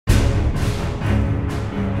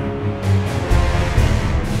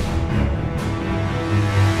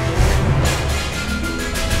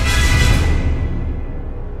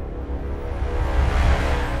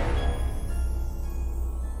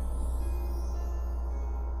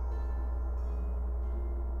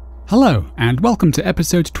Hello, and welcome to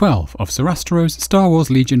episode 12 of Sarastro's Star Wars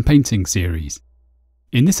Legion painting series.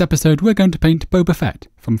 In this episode we're going to paint Boba Fett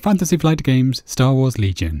from Fantasy Flight Games' Star Wars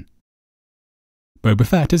Legion. Boba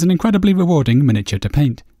Fett is an incredibly rewarding miniature to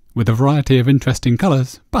paint, with a variety of interesting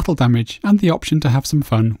colours, battle damage, and the option to have some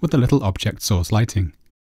fun with a little object source lighting.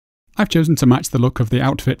 I've chosen to match the look of the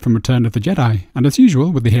outfit from Return of the Jedi, and as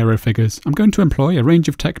usual with the hero figures, I'm going to employ a range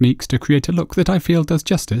of techniques to create a look that I feel does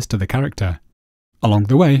justice to the character. Along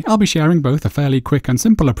the way, I'll be sharing both a fairly quick and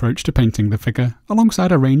simple approach to painting the figure,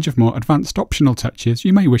 alongside a range of more advanced optional touches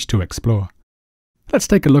you may wish to explore. Let's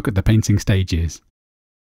take a look at the painting stages.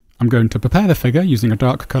 I'm going to prepare the figure using a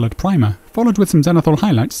dark coloured primer, followed with some zenithal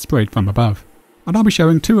highlights sprayed from above, and I'll be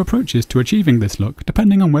showing two approaches to achieving this look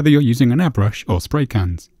depending on whether you're using an airbrush or spray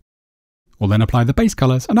cans. We'll then apply the base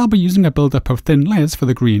colours, and I'll be using a build-up of thin layers for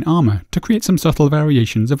the green armour to create some subtle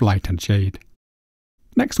variations of light and shade.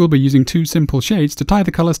 Next we'll be using two simple shades to tie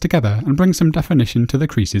the colours together and bring some definition to the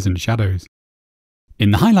creases and shadows.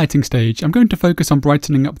 In the highlighting stage, I'm going to focus on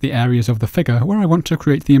brightening up the areas of the figure where I want to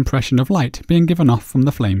create the impression of light being given off from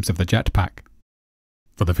the flames of the jetpack.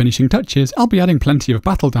 For the finishing touches, I'll be adding plenty of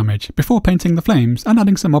battle damage before painting the flames and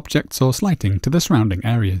adding some object source lighting to the surrounding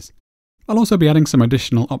areas. I'll also be adding some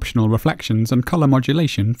additional optional reflections and colour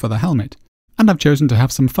modulation for the helmet, and I've chosen to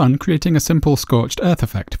have some fun creating a simple scorched earth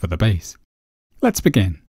effect for the base. Let's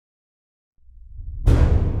begin.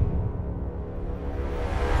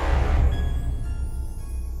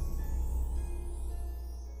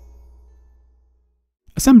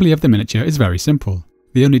 Assembly of the miniature is very simple.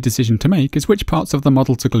 The only decision to make is which parts of the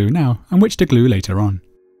model to glue now and which to glue later on.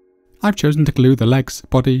 I've chosen to glue the legs,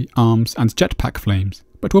 body, arms and jetpack flames,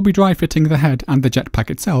 but we'll be dry fitting the head and the jetpack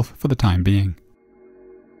itself for the time being.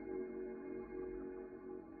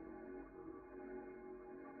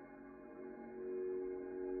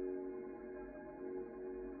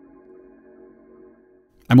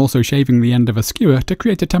 I'm also shaving the end of a skewer to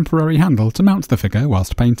create a temporary handle to mount the figure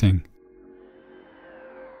whilst painting.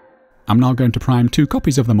 I'm now going to prime two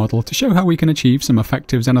copies of the model to show how we can achieve some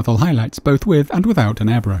effective zenithal highlights both with and without an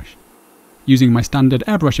airbrush. Using my standard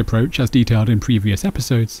airbrush approach as detailed in previous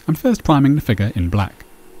episodes, I'm first priming the figure in black.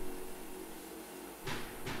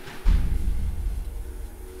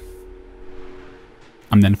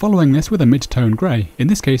 I'm then following this with a mid-tone grey, in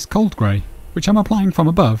this case cold grey, which I'm applying from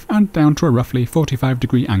above and down to a roughly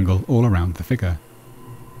 45-degree angle all around the figure.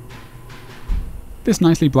 This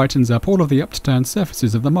nicely brightens up all of the upturned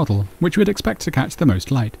surfaces of the model, which we'd expect to catch the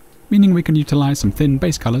most light, meaning we can utilise some thin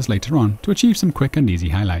base colours later on to achieve some quick and easy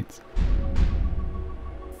highlights.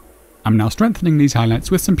 I'm now strengthening these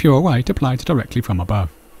highlights with some pure white applied directly from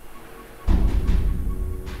above.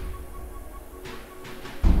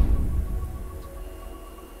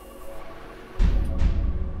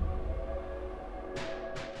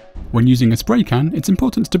 When using a spray can, it's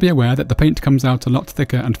important to be aware that the paint comes out a lot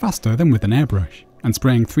thicker and faster than with an airbrush, and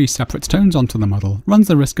spraying three separate tones onto the model runs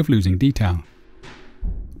the risk of losing detail.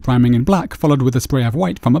 Priming in black followed with a spray of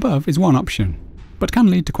white from above is one option, but can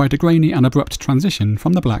lead to quite a grainy and abrupt transition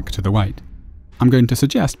from the black to the white. I'm going to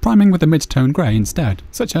suggest priming with a mid-tone grey instead,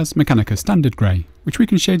 such as Mechanica's Standard Grey, which we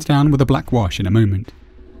can shade down with a black wash in a moment.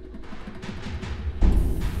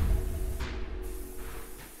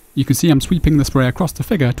 You can see I'm sweeping the spray across the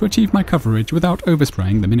figure to achieve my coverage without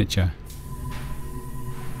overspraying the miniature.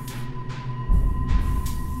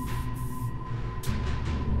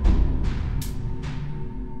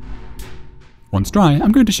 Once dry,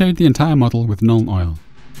 I'm going to shade the entire model with Nuln Oil.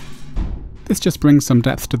 This just brings some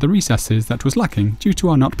depth to the recesses that was lacking due to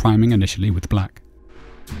our not priming initially with black.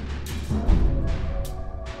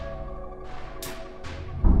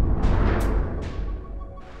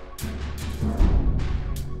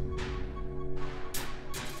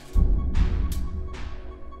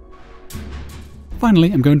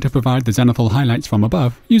 Finally, I'm going to provide the zenithal highlights from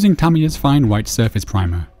above using Tamiya's fine white surface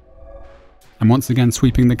primer. I'm once again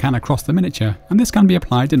sweeping the can across the miniature, and this can be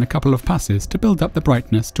applied in a couple of passes to build up the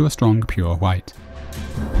brightness to a strong pure white.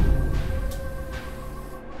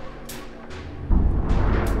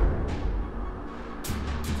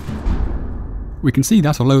 We can see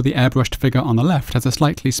that although the airbrushed figure on the left has a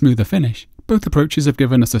slightly smoother finish, both approaches have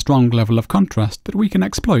given us a strong level of contrast that we can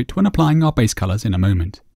exploit when applying our base colours in a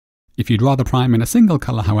moment. If you'd rather prime in a single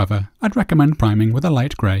colour however, I'd recommend priming with a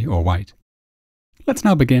light grey or white. Let's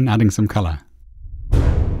now begin adding some colour.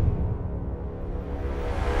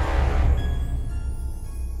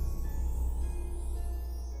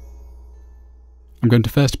 I'm going to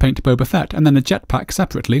first paint Boba Fett and then the jetpack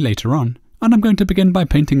separately later on, and I'm going to begin by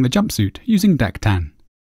painting the jumpsuit using Deck Tan.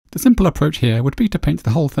 The simple approach here would be to paint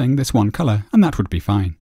the whole thing this one colour, and that would be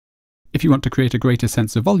fine. If you want to create a greater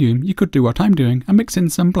sense of volume, you could do what I'm doing and mix in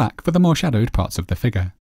some black for the more shadowed parts of the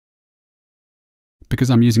figure. Because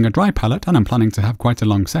I'm using a dry palette and I'm planning to have quite a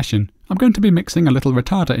long session, I'm going to be mixing a little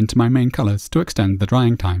retarder into my main colours to extend the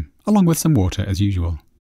drying time, along with some water as usual.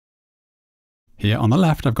 Here on the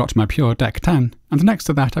left I've got my pure deck tan, and next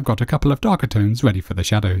to that I've got a couple of darker tones ready for the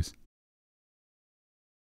shadows.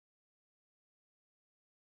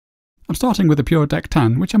 I'm starting with a pure deck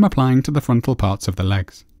tan, which I'm applying to the frontal parts of the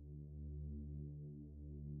legs.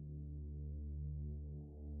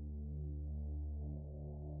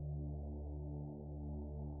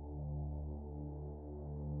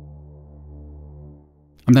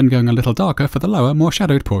 I'm then going a little darker for the lower, more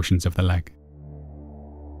shadowed portions of the leg.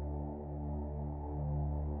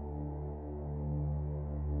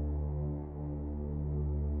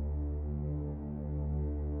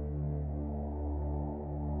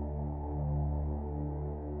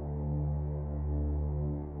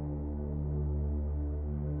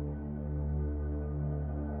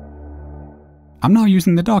 I'm now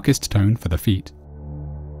using the darkest tone for the feet.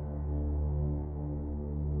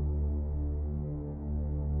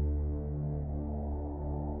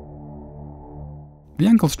 The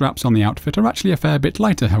ankle straps on the outfit are actually a fair bit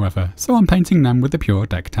lighter, however, so I'm painting them with the pure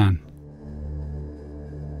deck tan.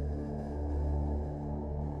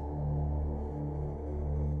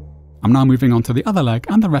 I'm now moving on to the other leg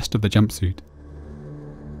and the rest of the jumpsuit.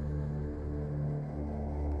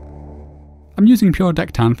 I'm using pure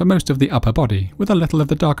deck tan for most of the upper body, with a little of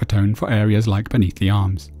the darker tone for areas like beneath the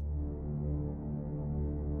arms.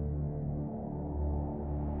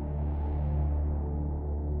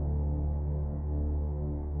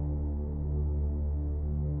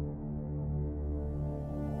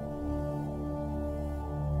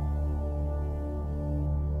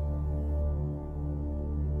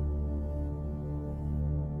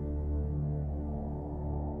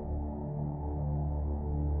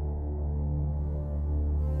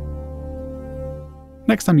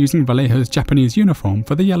 Next I'm using Vallejo's Japanese uniform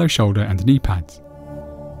for the yellow shoulder and knee pads.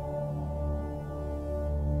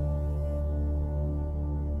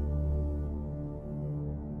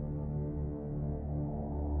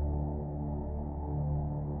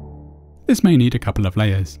 This may need a couple of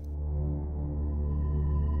layers.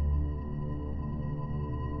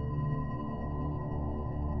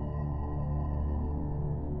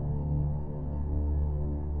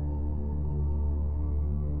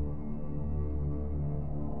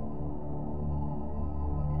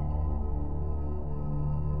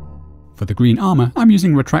 For the green armour, I'm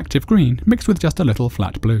using Retractive Green mixed with just a little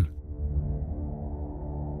flat blue.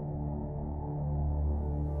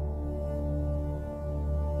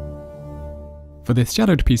 For this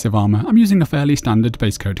shadowed piece of armour, I'm using a fairly standard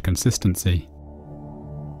base coat consistency.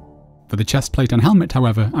 For the chest plate and helmet,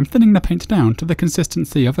 however, I'm thinning the paint down to the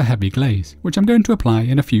consistency of a heavy glaze, which I'm going to apply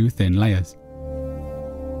in a few thin layers.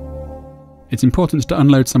 It's important to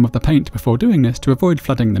unload some of the paint before doing this to avoid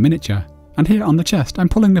flooding the miniature, and here on the chest I'm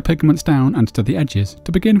pulling the pigments down and to the edges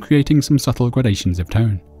to begin creating some subtle gradations of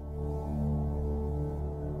tone.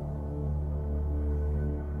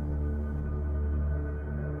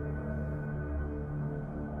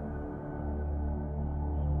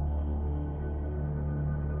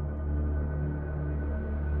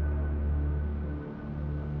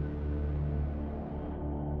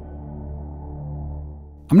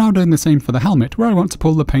 I'm now doing the same for the helmet, where I want to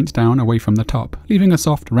pull the paint down away from the top, leaving a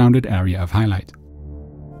soft rounded area of highlight.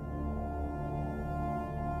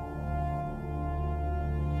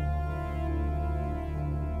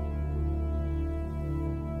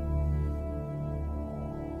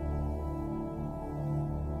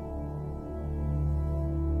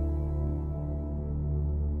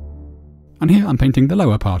 And here I'm painting the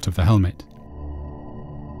lower part of the helmet.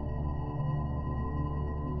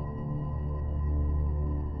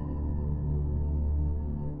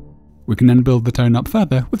 We can then build the tone up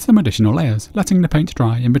further with some additional layers, letting the paint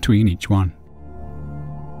dry in between each one.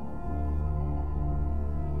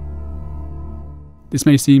 This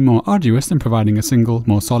may seem more arduous than providing a single,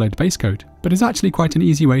 more solid base coat, but is actually quite an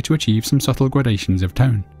easy way to achieve some subtle gradations of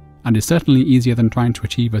tone, and is certainly easier than trying to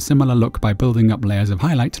achieve a similar look by building up layers of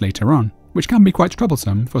highlight later on, which can be quite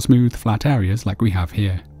troublesome for smooth, flat areas like we have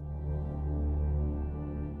here.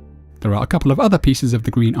 There are a couple of other pieces of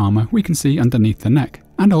the green armour we can see underneath the neck,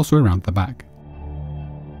 and also around the back.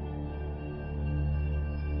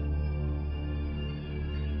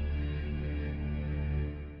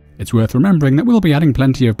 It's worth remembering that we'll be adding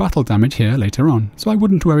plenty of battle damage here later on, so I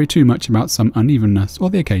wouldn't worry too much about some unevenness or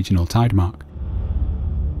the occasional tide mark.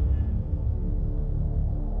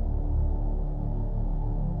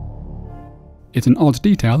 It's an odd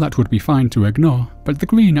detail that would be fine to ignore, but the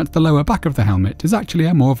green at the lower back of the helmet is actually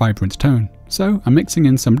a more vibrant tone, so I'm mixing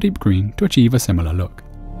in some deep green to achieve a similar look.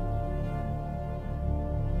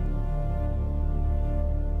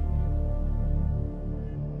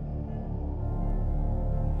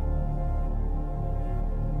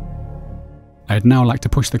 I'd now like to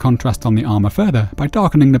push the contrast on the armour further by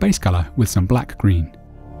darkening the base colour with some black green.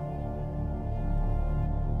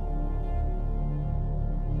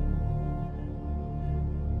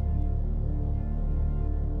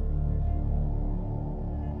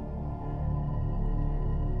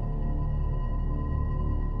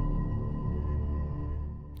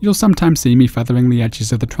 You'll sometimes see me feathering the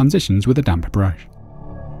edges of the transitions with a damp brush.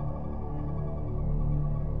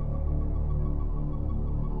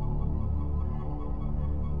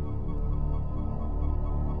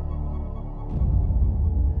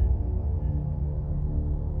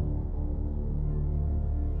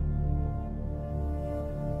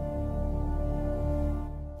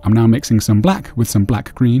 I'm now mixing some black with some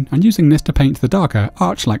black green and using this to paint the darker,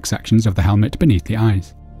 arch-like sections of the helmet beneath the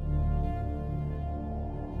eyes.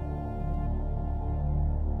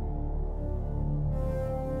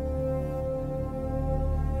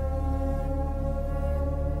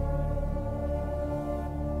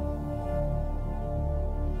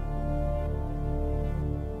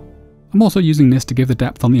 I'm also using this to give the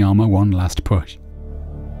depth on the armour one last push.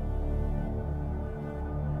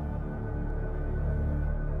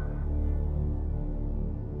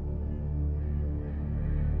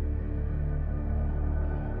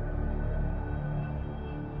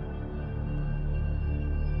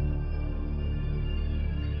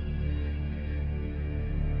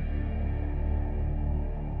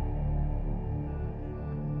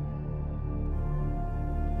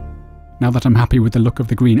 Now that I'm happy with the look of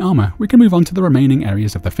the green armour, we can move on to the remaining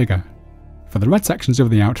areas of the figure. For the red sections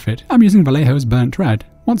of the outfit, I'm using Vallejo's Burnt Red,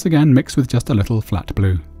 once again mixed with just a little flat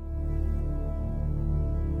blue.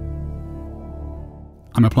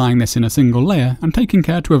 I'm applying this in a single layer and taking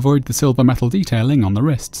care to avoid the silver metal detailing on the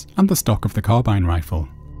wrists and the stock of the carbine rifle.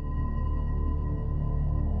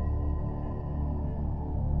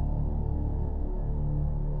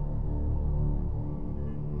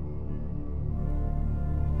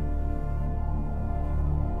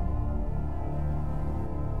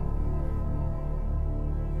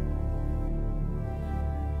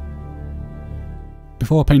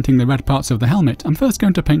 Before painting the red parts of the helmet, I'm first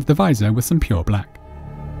going to paint the visor with some pure black.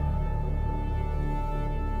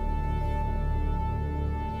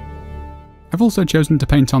 I've also chosen to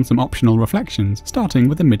paint on some optional reflections, starting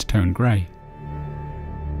with a mid-tone grey.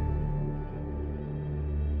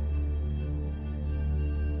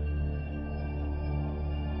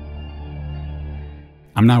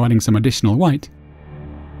 I'm now adding some additional white,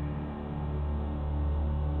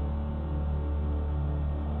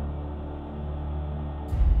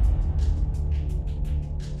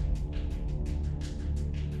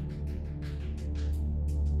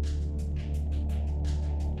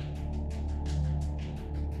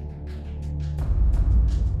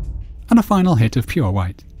 and a final hit of pure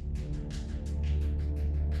white.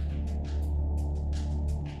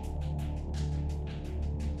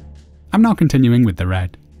 I'm now continuing with the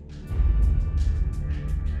red.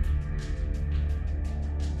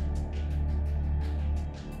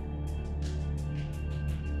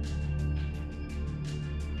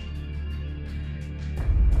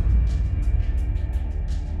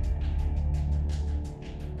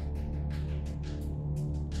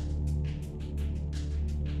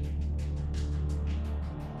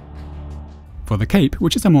 For the cape,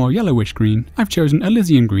 which is a more yellowish green, I've chosen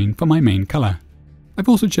Elysian Green for my main colour. I've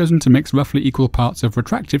also chosen to mix roughly equal parts of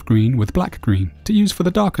Retractive Green with black green to use for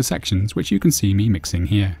the darker sections, which you can see me mixing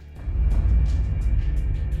here.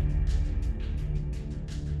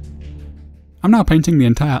 I'm now painting the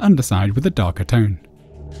entire underside with a darker tone.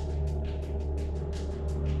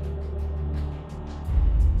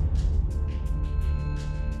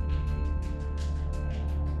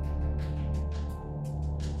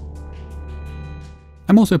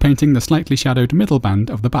 I'm also painting the slightly shadowed middle band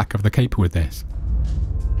of the back of the cape with this.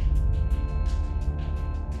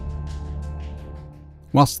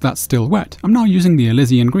 Whilst that's still wet, I'm now using the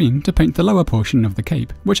Elysian Green to paint the lower portion of the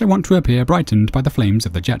cape, which I want to appear brightened by the flames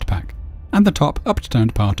of the jetpack, and the top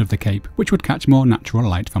upturned part of the cape, which would catch more natural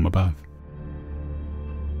light from above.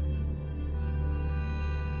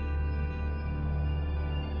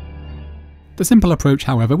 The simple approach,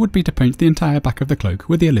 however, would be to paint the entire back of the cloak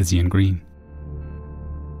with the Elysian Green.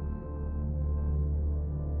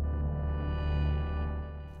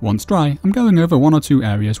 Once dry, I'm going over one or two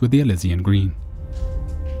areas with the Elysian Green.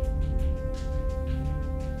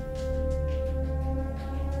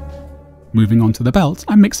 Moving on to the belt,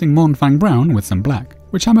 I'm mixing Mournfang Brown with some black,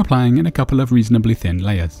 which I'm applying in a couple of reasonably thin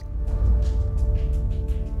layers.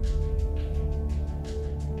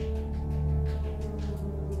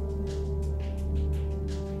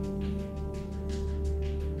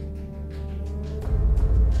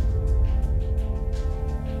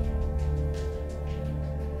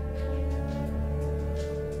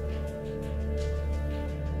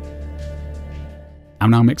 I'm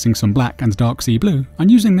now mixing some black and dark sea blue, and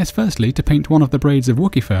using this firstly to paint one of the braids of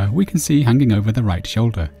Wookiee fur we can see hanging over the right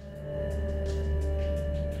shoulder.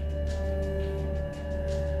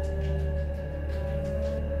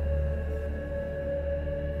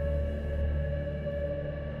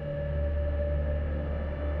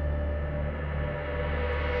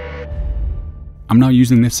 I'm now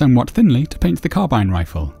using this somewhat thinly to paint the carbine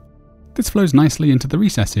rifle. This flows nicely into the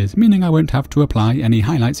recesses, meaning I won't have to apply any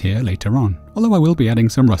highlights here later on, although I will be adding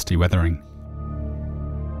some rusty weathering.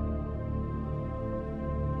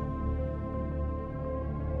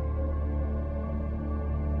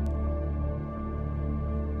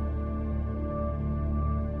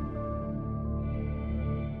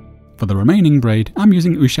 For the remaining braid, I'm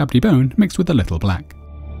using Ushabti Bone mixed with a little black.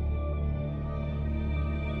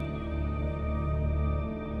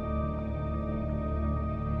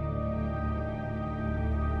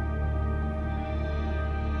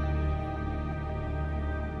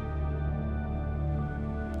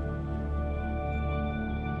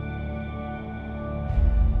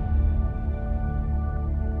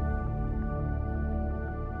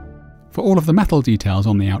 For all of the metal details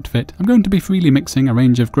on the outfit, I'm going to be freely mixing a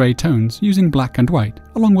range of grey tones using black and white,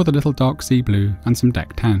 along with a little dark sea blue and some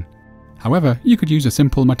deck tan. However, you could use a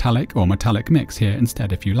simple metallic or metallic mix here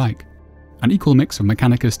instead if you like. An equal mix of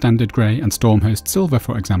Mechanicus Standard Grey and Stormhost Silver,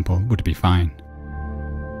 for example, would be fine.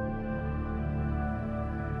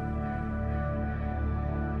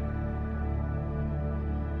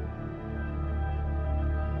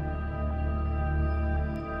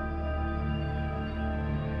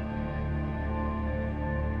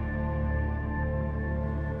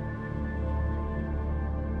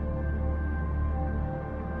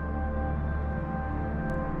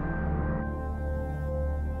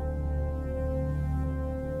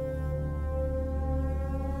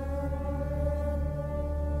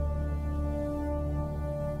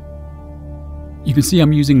 You can see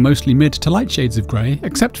I'm using mostly mid to light shades of grey,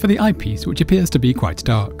 except for the eyepiece, which appears to be quite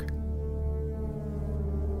dark.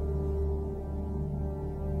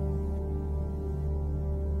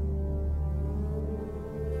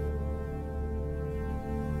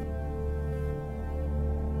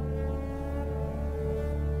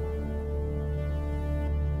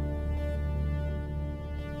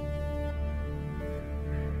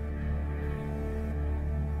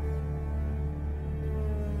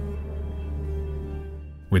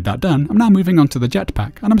 With that done, I'm now moving on to the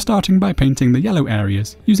jetpack, and I'm starting by painting the yellow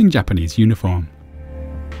areas using Japanese uniform.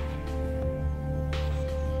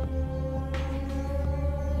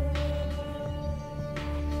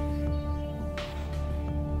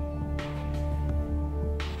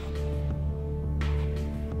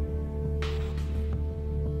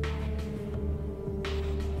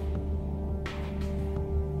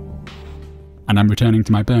 And I'm returning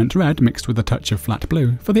to my burnt red mixed with a touch of flat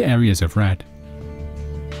blue for the areas of red.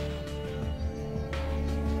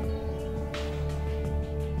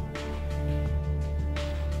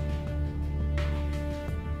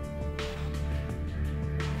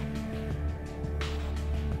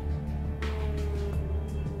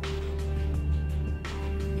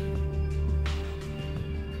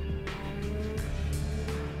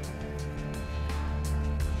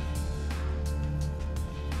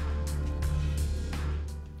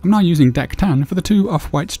 I'm now using deck tan for the two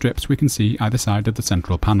off-white strips we can see either side of the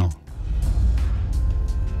central panel.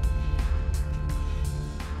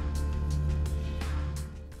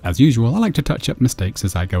 As usual, I like to touch up mistakes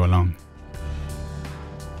as I go along.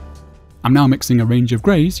 I'm now mixing a range of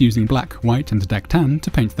greys using black, white and deck tan to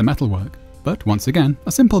paint the metalwork, but once again,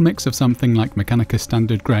 a simple mix of something like Mechanicus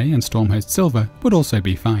Standard Grey and Stormhost Silver would also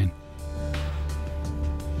be fine.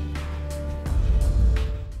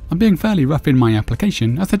 I'm being fairly rough in my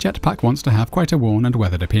application as the jetpack wants to have quite a worn and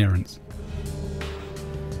weathered appearance.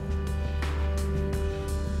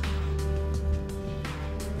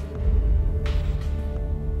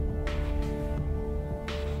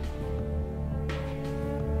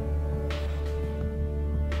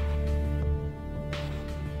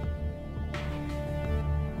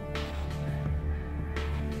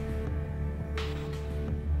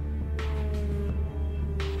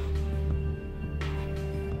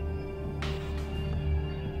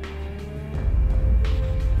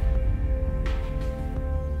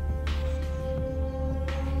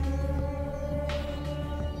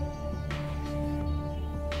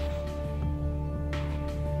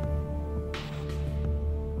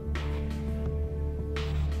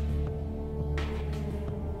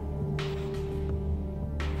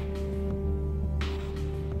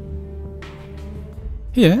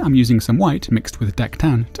 Here I'm using some white mixed with deck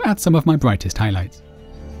tan to add some of my brightest highlights.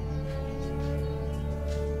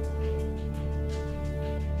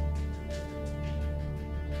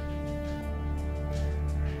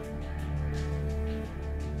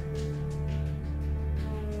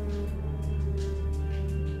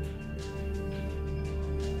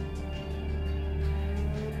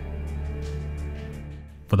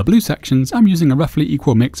 For the blue sections, I'm using a roughly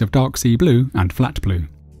equal mix of dark sea blue and flat blue.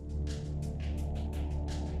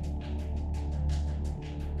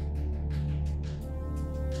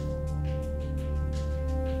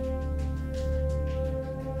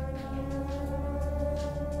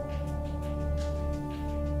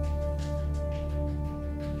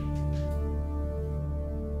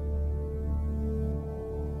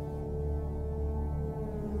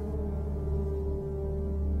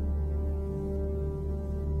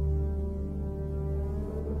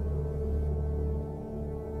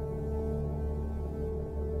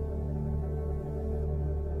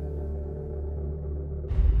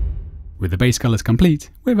 With the base colours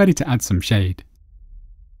complete, we're ready to add some shade.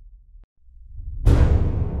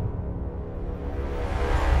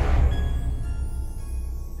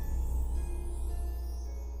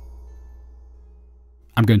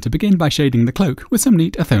 I'm going to begin by shading the cloak with some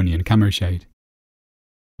neat Athonian Camoshade.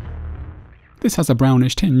 This has a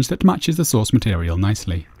brownish tinge that matches the source material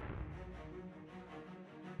nicely.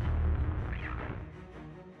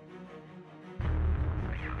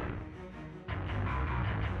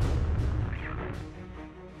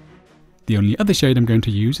 The only other shade I'm going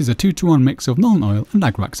to use is a 2-to-1 mix of Nuln Oil and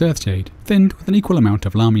Agrax Earthshade, thinned with an equal amount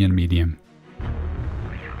of Lahmian medium.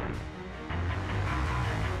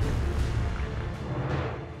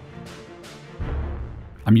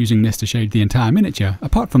 I'm using this to shade the entire miniature,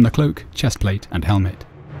 apart from the cloak, chestplate and helmet.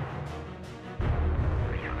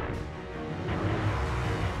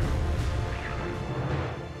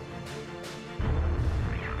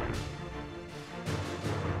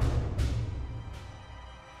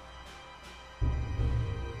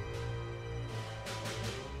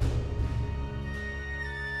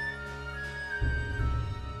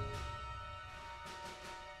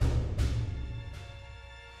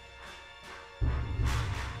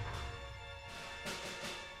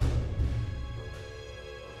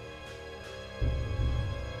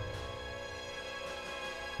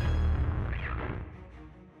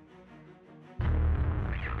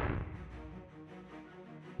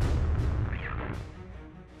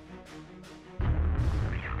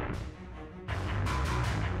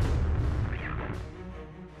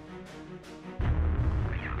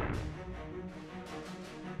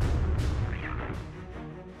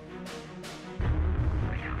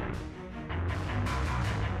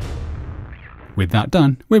 With that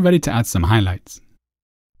done, we're ready to add some highlights.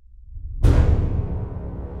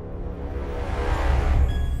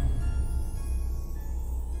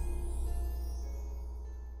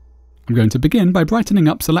 I'm going to begin by brightening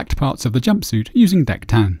up select parts of the jumpsuit using deck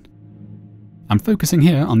tan. I'm focusing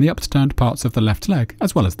here on the upturned parts of the left leg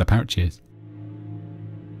as well as the pouches.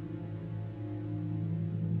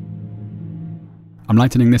 I'm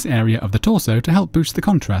lightening this area of the torso to help boost the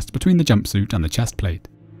contrast between the jumpsuit and the chest plate.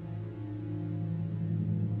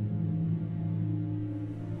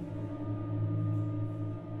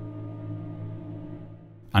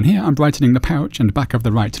 And here I'm brightening the pouch and back of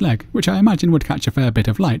the right leg, which I imagine would catch a fair bit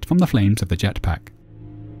of light from the flames of the jetpack.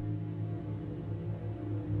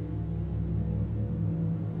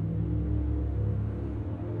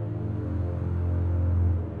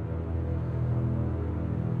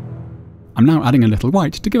 I'm now adding a little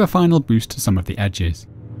white to give a final boost to some of the edges.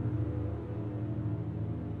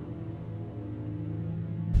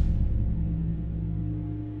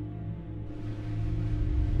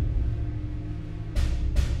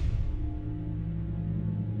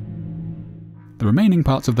 The remaining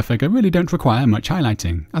parts of the figure really don't require much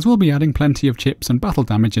highlighting, as we'll be adding plenty of chips and battle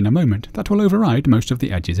damage in a moment that will override most of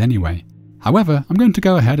the edges anyway. However, I'm going to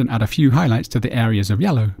go ahead and add a few highlights to the areas of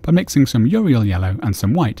yellow by mixing some Yriel Yellow and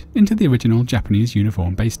some white into the original Japanese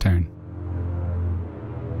uniform base tone.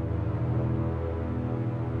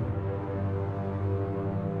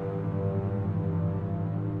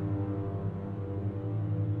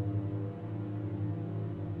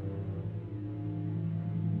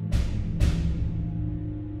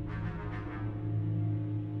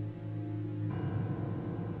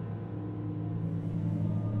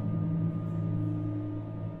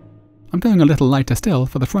 I'm going a little lighter still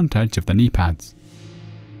for the front edge of the knee pads.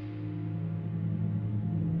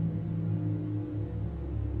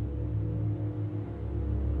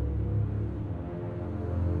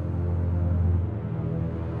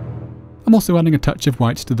 I'm also adding a touch of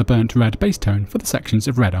white to the burnt red base tone for the sections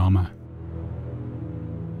of red armour.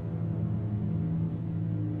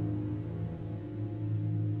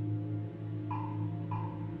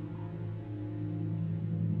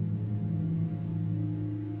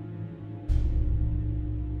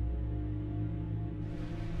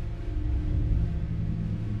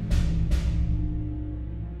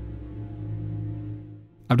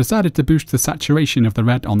 I've decided to boost the saturation of the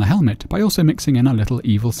red on the helmet by also mixing in a little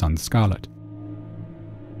Evil Sunz Scarlet.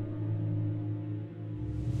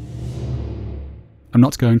 I'm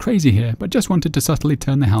not going crazy here, but just wanted to subtly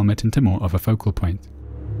turn the helmet into more of a focal point.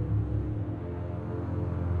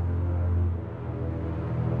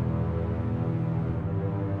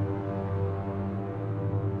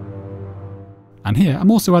 And here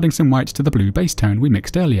I'm also adding some white to the blue base tone we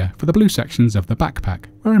mixed earlier for the blue sections of the backpack,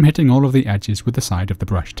 where I'm hitting all of the edges with the side of the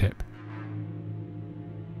brush tip.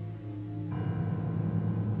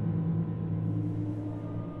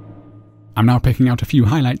 I'm now picking out a few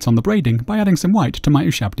highlights on the braiding by adding some white to my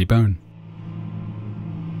Ushabti Bone.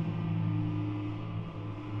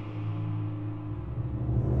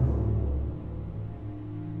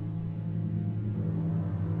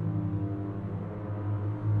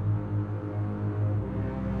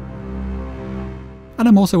 And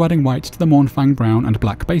I'm also adding white to the Mournfang Brown and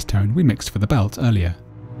black base tone we mixed for the belt earlier.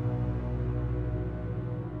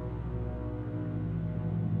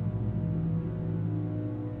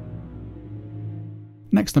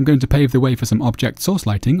 Next I'm going to pave the way for some object source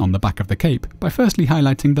lighting on the back of the cape by firstly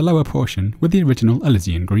highlighting the lower portion with the original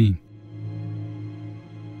Elysian Green.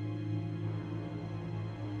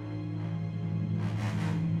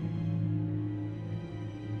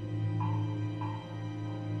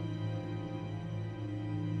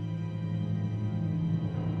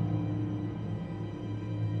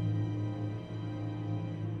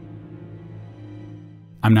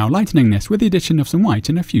 I'm now lightening this with the addition of some white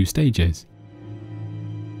in a few stages.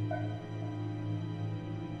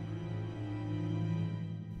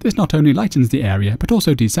 This not only lightens the area but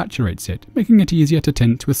also desaturates it, making it easier to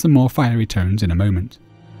tint with some more fiery tones in a moment.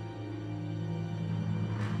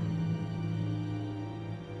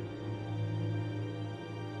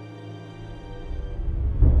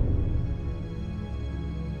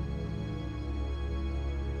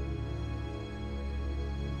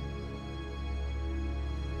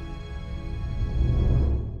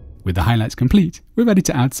 With the highlights complete, we're ready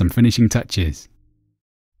to add some finishing touches.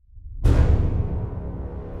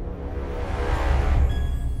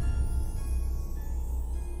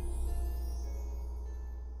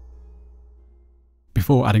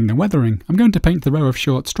 Before adding the weathering, I'm going to paint the row of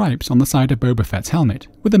short stripes on the side of Boba Fett's helmet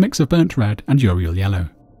with a mix of burnt red and Yriel Yellow.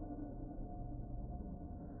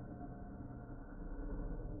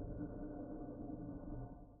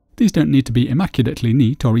 These don't need to be immaculately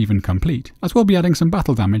neat or even complete, as we'll be adding some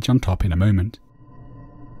battle damage on top in a moment.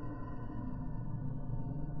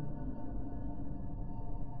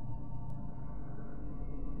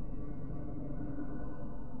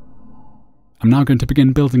 I'm now going to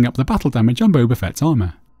begin building up the battle damage on Boba Fett's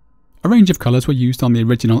armour. A range of colours were used on the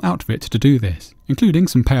original outfit to do this, including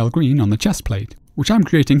some pale green on the chest plate, which I'm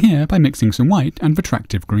creating here by mixing some white and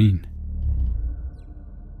Retractive Green.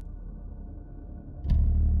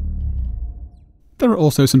 There are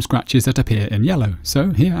also some scratches that appear in yellow,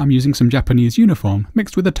 so here I'm using some Japanese uniform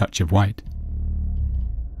mixed with a touch of white.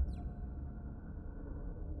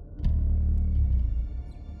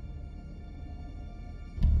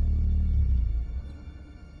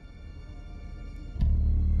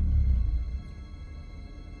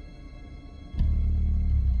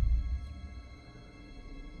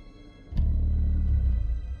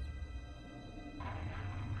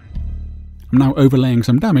 I'm now overlaying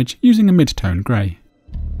some damage using a mid-tone grey.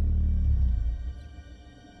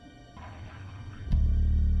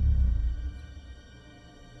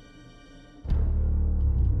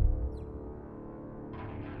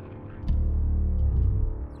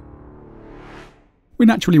 We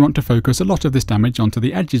naturally want to focus a lot of this damage onto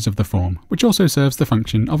the edges of the form, which also serves the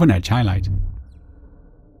function of an edge highlight.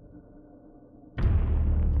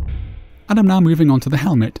 And I'm now moving on to the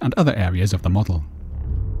helmet and other areas of the model.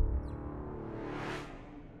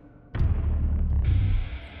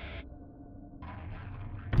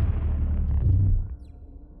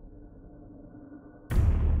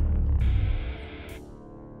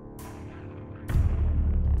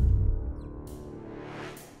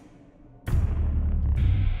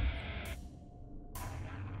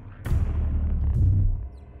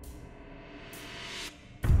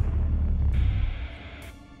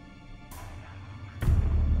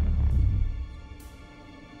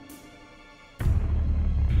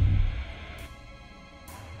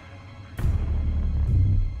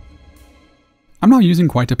 I'm now using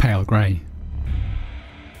quite a pale grey.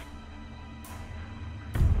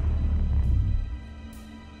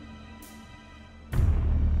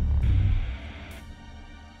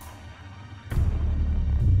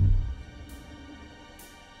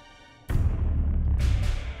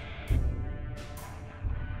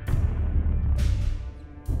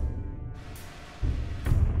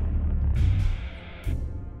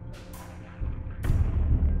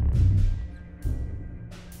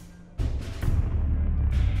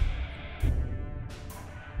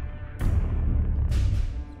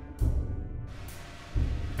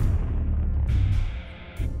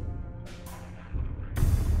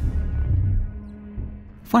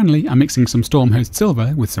 Finally, I'm mixing some Stormhost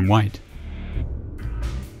Silver with some white.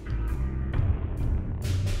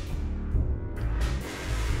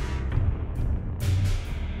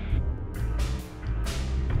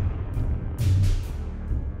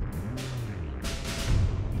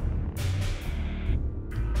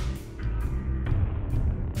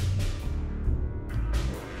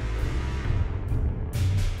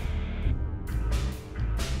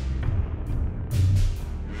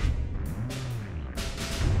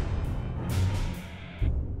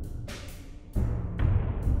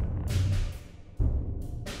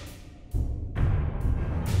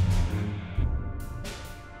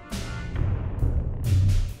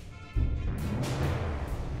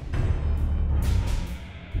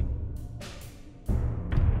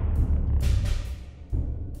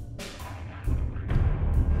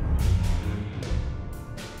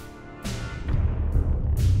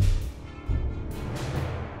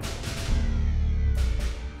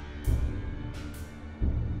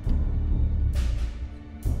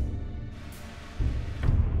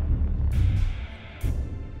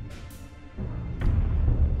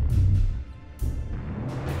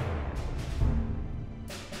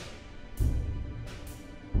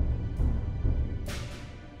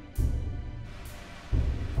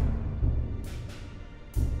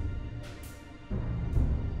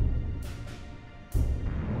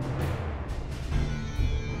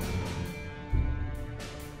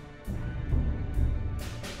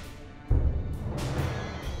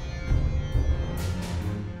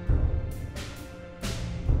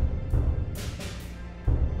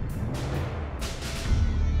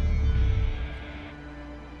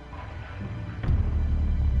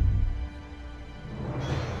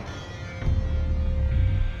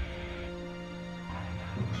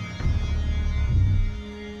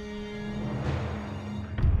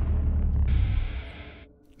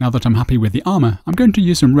 Now that I'm happy with the armour, I'm going to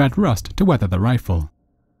use some red rust to weather the rifle.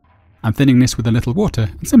 I'm thinning this with a little water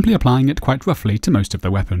and simply applying it quite roughly to most of the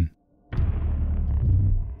weapon.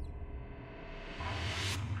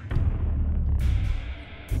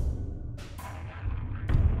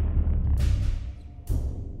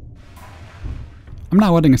 I'm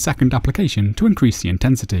now adding a second application to increase the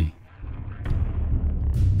intensity.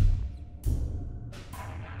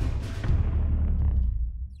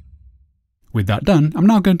 With that done, I'm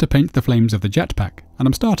now going to paint the flames of the jetpack, and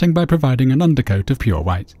I'm starting by providing an undercoat of pure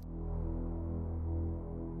white.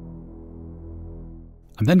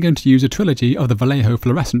 I'm then going to use a trilogy of the Vallejo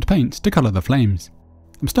fluorescent paints to colour the flames.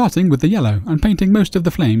 I'm starting with the yellow and painting most of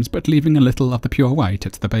the flames but leaving a little of the pure white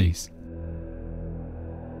at the base.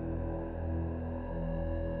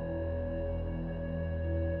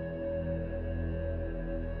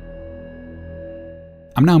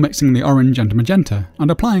 I'm now mixing the orange and magenta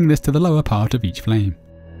and applying this to the lower part of each flame.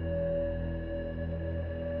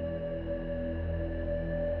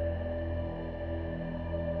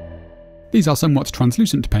 These are somewhat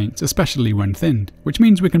translucent paints, especially when thinned, which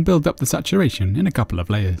means we can build up the saturation in a couple of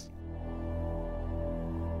layers.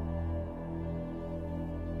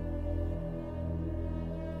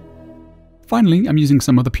 Finally, I'm using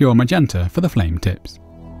some of the pure magenta for the flame tips.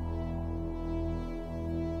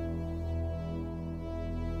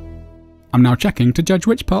 I'm now checking to judge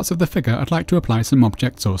which parts of the figure I'd like to apply some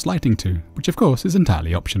object source lighting to, which of course is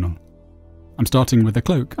entirely optional. I'm starting with the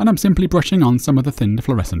cloak and I'm simply brushing on some of the thinned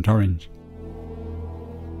fluorescent orange.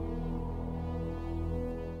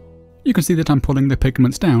 You can see that I'm pulling the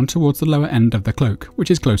pigments down towards the lower end of the cloak, which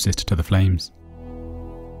is closest to the flames.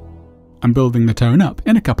 I'm building the tone up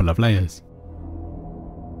in a couple of layers.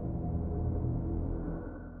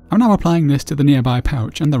 I'm now applying this to the nearby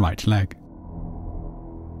pouch and the right leg.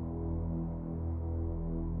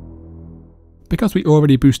 Because we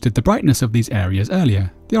already boosted the brightness of these areas earlier,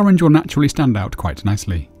 the orange will naturally stand out quite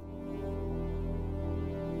nicely.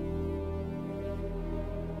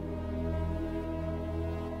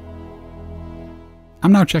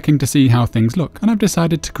 I'm now checking to see how things look, and I've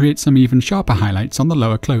decided to create some even sharper highlights on the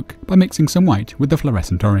lower cloak by mixing some white with the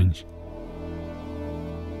fluorescent orange.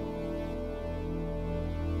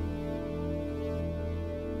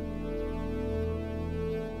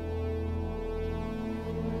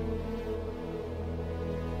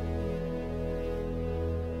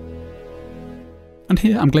 and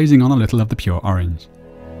here I'm glazing on a little of the pure orange.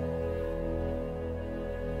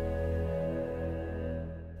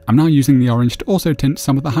 I'm now using the orange to also tint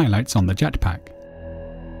some of the highlights on the jetpack.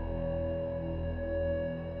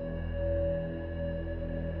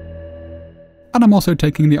 And I'm also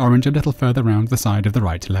taking the orange a little further round the side of the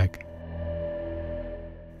right leg.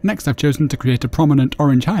 Next I've chosen to create a prominent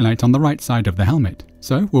orange highlight on the right side of the helmet,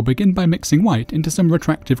 so we'll begin by mixing white into some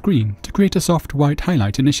Retractive Green to create a soft white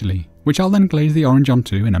highlight initially, which I'll then glaze the orange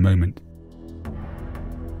onto in a moment.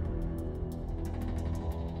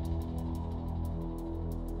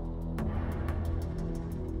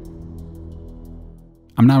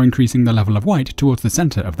 I'm now increasing the level of white towards the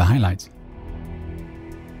centre of the highlights.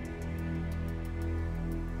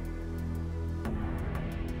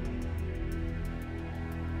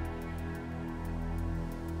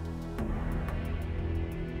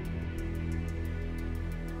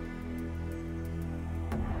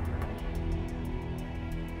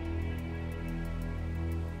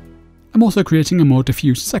 I'm also creating a more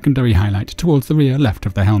diffuse secondary highlight towards the rear left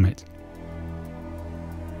of the helmet.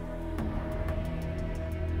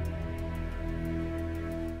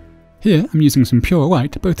 Here I'm using some pure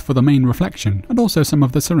white both for the main reflection and also some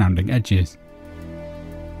of the surrounding edges.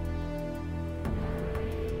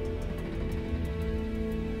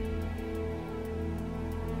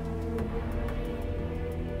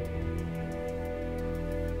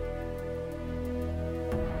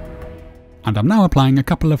 And I'm now applying a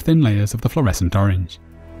couple of thin layers of the fluorescent orange.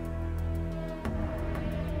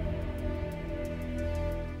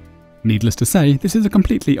 Needless to say, this is a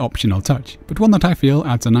completely optional touch, but one that I feel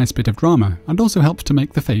adds a nice bit of drama and also helps to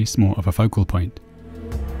make the face more of a focal point.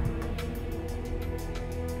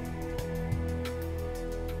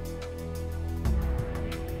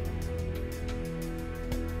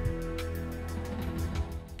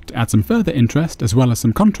 To add some further interest as well as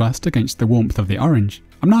some contrast against the warmth of the orange,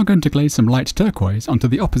 I'm now going to glaze some light turquoise onto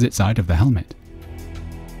the opposite side of the helmet.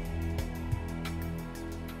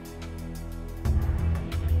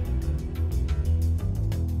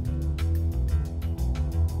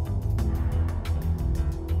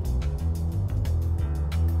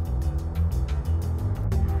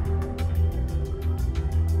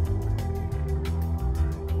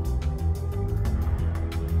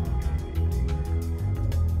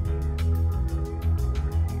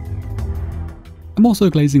 I'm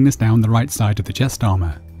also glazing this down the right side of the chest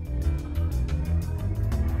armour.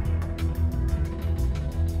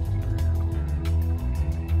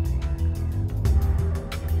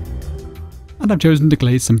 And I've chosen to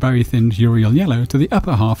glaze some very thin Yriel Yellow to the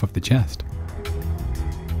upper half of the chest.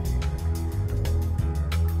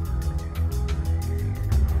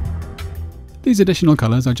 These additional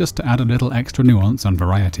colours are just to add a little extra nuance and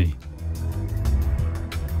variety.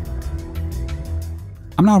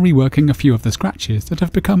 I'm now reworking a few of the scratches that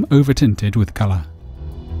have become over-tinted with colour.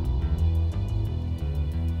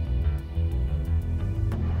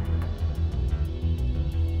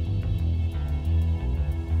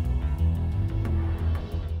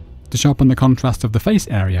 To sharpen the contrast of the face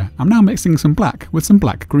area, I'm now mixing some black with some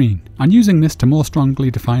black green, and using this to more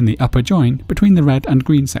strongly define the upper join between the red and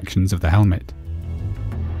green sections of the helmet.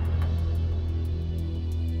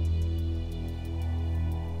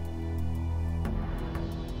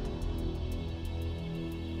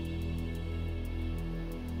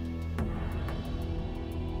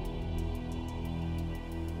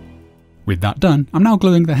 With that done, I'm now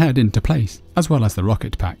gluing the head into place, as well as the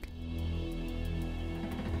rocket pack.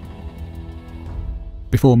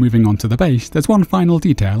 Before moving on to the base, there's one final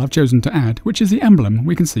detail I've chosen to add, which is the emblem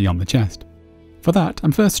we can see on the chest. For that,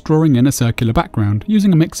 I'm first drawing in a circular background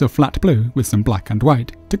using a mix of flat blue with some black and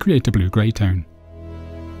white to create a blue-grey tone.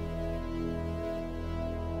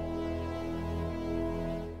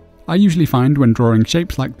 I usually find when drawing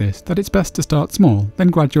shapes like this that it's best to start small, then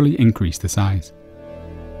gradually increase the size.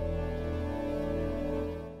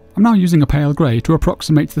 I'm now using a pale grey to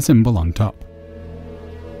approximate the symbol on top.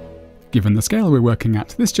 Given the scale we're working at,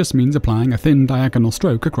 this just means applying a thin diagonal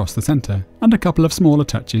stroke across the centre, and a couple of smaller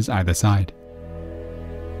touches either side.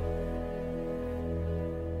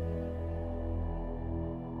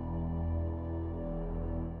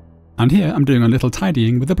 And here I'm doing a little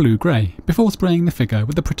tidying with a blue-grey, before spraying the figure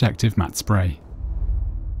with the protective matte spray.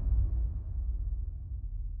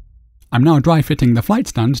 I'm now dry fitting the flight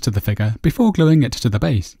stand to the figure before gluing it to the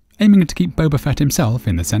base, aiming to keep Boba Fett himself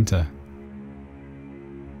in the centre.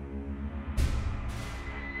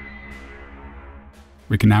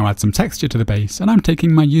 We can now add some texture to the base, and I'm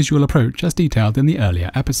taking my usual approach as detailed in the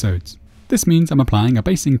earlier episodes. This means I'm applying a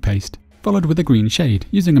basing paste, followed with a green shade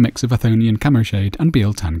using a mix of Athonian Camoshade and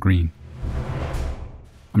Beal Tan Green.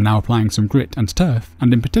 I'm now applying some grit and turf,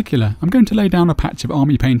 and in particular I'm going to lay down a patch of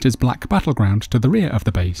Army Painter's black Battleground to the rear of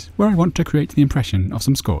the base, where I want to create the impression of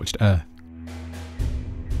some scorched earth.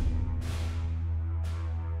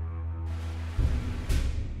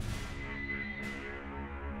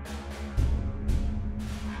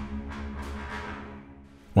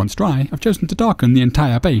 Once dry, I've chosen to darken the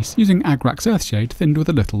entire base using Agrax Earthshade thinned with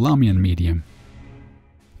a little Larmian medium.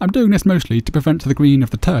 I'm doing this mostly to prevent the green of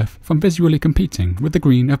the turf from visually competing with the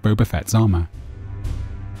green of Boba Fett's armour.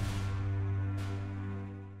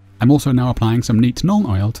 I'm also now applying some neat Nuln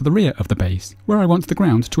Oil to the rear of the base, where I want the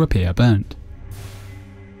ground to appear burnt.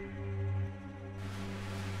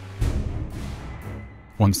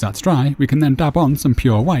 Once that's dry, we can then dab on some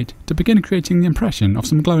pure white to begin creating the impression of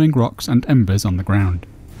some glowing rocks and embers on the ground.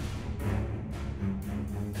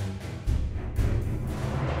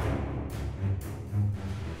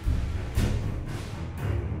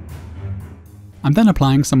 I'm then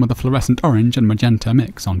applying some of the fluorescent orange and magenta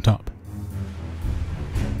mix on top.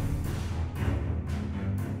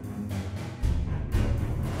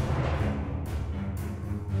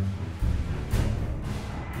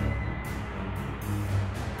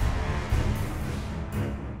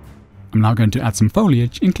 I'm now going to add some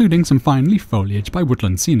foliage, including some fine leaf foliage by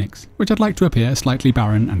Woodland Scenics, which I'd like to appear slightly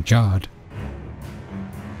barren and jarred.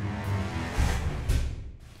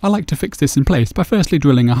 I like to fix this in place by firstly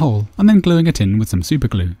drilling a hole and then gluing it in with some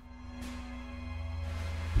superglue.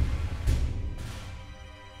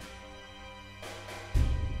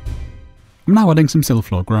 I'm now adding some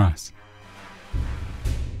Silfloor grass.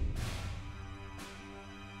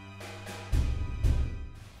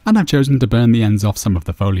 And I've chosen to burn the ends off some of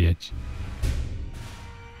the foliage.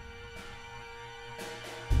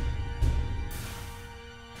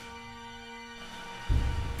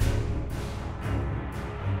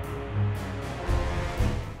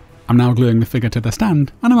 I'm now gluing the figure to the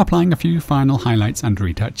stand, and I'm applying a few final highlights and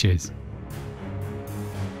retouches.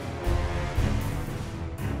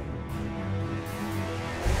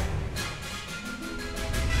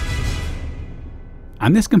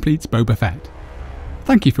 And this completes Boba Fett.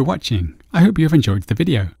 Thank you for watching. I hope you have enjoyed the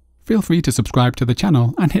video. Feel free to subscribe to the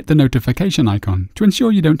channel and hit the notification icon to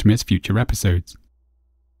ensure you don't miss future episodes.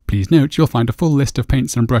 Please note you'll find a full list of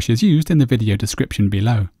paints and brushes used in the video description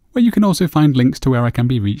below, where you can also find links to where I can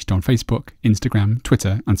be reached on Facebook, Instagram,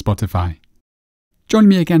 Twitter and Spotify. Join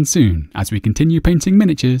me again soon as we continue painting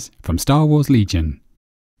miniatures from Star Wars Legion.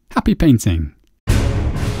 Happy painting!